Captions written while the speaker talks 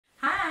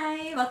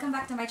Hi! Welcome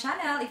back to my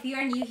channel. If you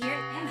are new here,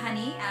 I'm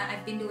Honey.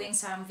 I've been doing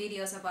some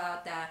videos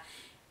about the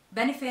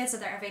benefits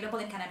that are available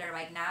in Canada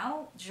right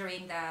now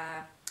during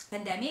the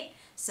pandemic.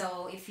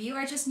 So if you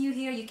are just new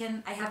here,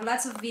 I have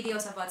lots of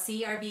videos about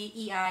CRB,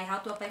 EI, how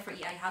to apply for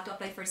EI, how to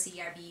apply for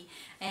CRB.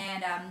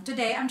 And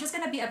today I'm just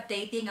going to be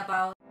updating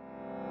about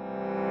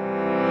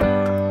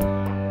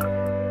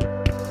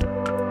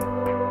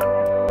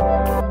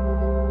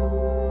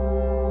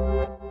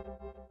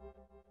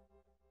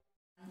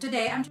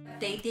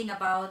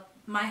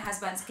my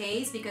husband's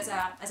case because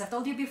as I've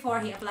told you before,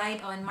 he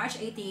applied on March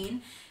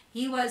 18.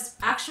 He was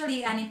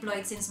actually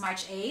unemployed since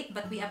March 8,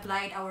 but we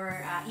applied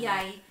our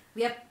EI.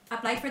 We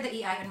applied for the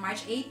EI on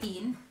March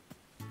 18,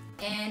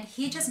 and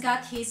he just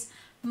got his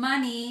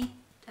money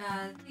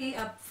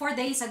 4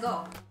 days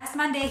ago. Last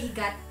Monday, he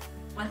got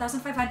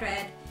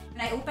 1,500.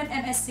 When I opened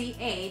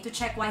MSCA to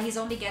check why he's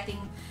only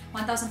getting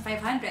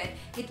 1,500,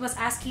 it was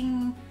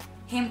asking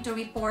him to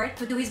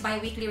do his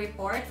bi-weekly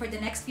report for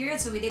the next period.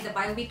 So we did the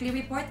bi-weekly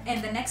report,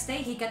 and the next day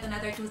he got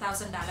another $2,000.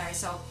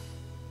 So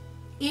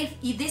if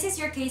this is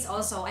your case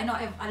also, I know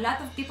a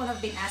lot of people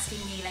have been asking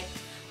me like,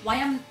 why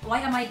am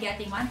I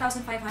getting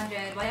 1,500?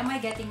 Why am I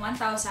getting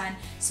 1,000?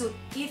 So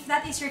if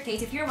that is your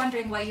case, if you're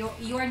wondering why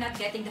you are not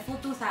getting the full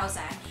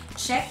 2,000,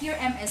 check your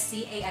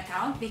MSCA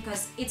account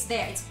because it's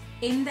there. It's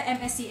in the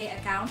MSCA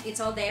account.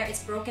 It's all there.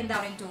 It's broken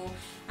down into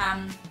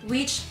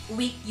which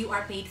week you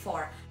are paid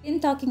for. In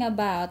talking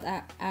about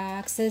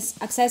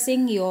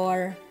accessing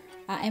your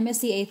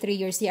MSCA through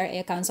your CRA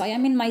account. So I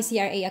am in my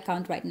CRA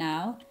account right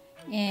now.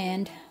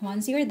 And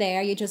once you're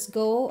there, you just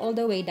go all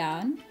the way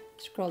down.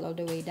 Scroll all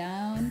the way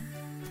down.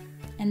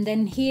 And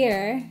then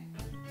here,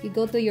 you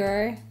go to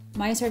your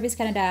My Service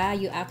Canada.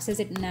 You access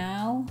it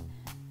now.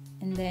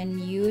 And then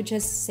you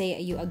just say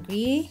you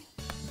agree.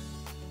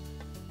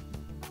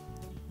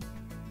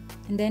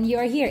 And then you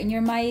are here in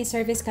your My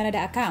Service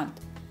Canada account.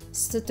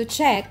 So to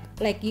check,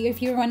 like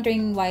if you're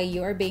wondering why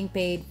you are being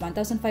paid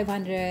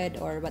 1,500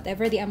 or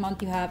whatever the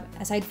amount you have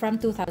aside from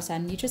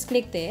 2,000, you just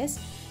click this.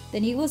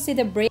 Then you will see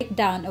the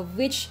breakdown of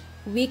which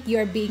week you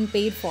are being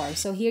paid for.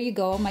 So here you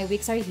go, my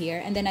weeks are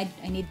here, and then I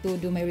need to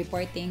do my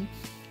reporting.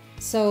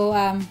 So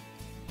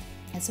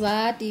that's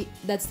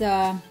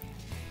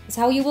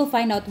how you will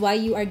find out why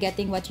you are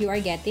getting what you are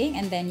getting,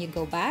 and then you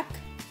go back.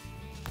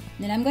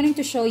 Then I'm going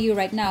to show you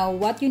right now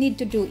what you need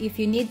to do if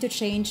you need to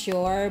change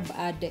your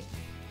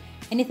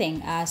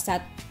anything.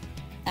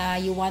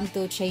 You want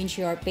to change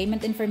your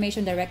payment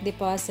information, direct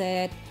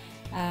deposit,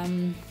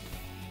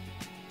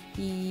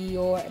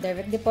 your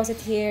direct deposit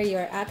here,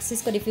 your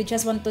access code if you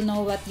just want to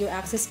know what your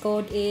access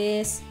code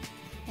is,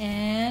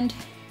 and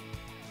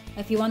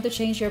if you want to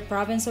change your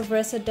province of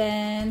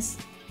residence.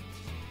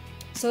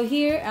 So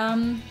here,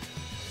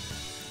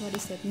 what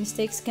is that?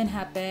 Mistakes can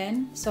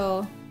happen.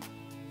 So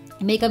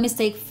make a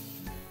mistake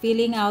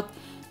filling out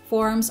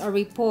forms or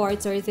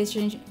reports or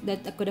decisions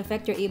that could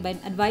affect your EI,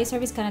 advise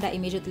Service Canada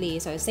immediately.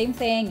 So same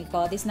thing, you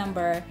call this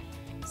number.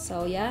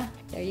 So yeah,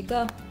 there you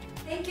go.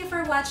 Thank you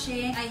for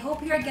watching. I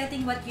hope you are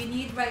getting what you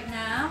need right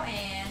now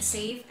and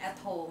safe at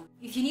home.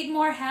 If you need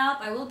more help,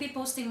 I will be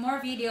posting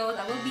more videos.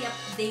 I will be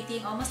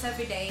updating almost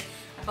every day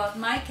about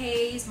my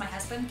case, my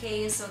husband's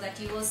case, so that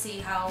you will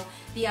see how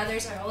the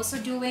others are also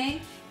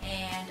doing.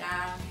 And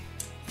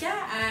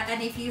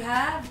and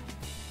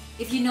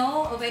if you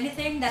know of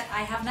anything that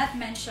I have not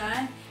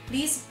mentioned,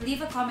 please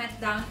leave a comment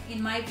down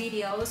in my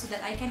video so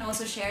that I can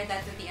also share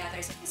that with the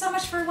others. Thank you so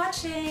much for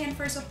watching and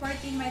for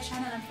supporting my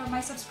channel, and for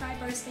my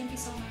subscribers, thank you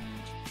so much.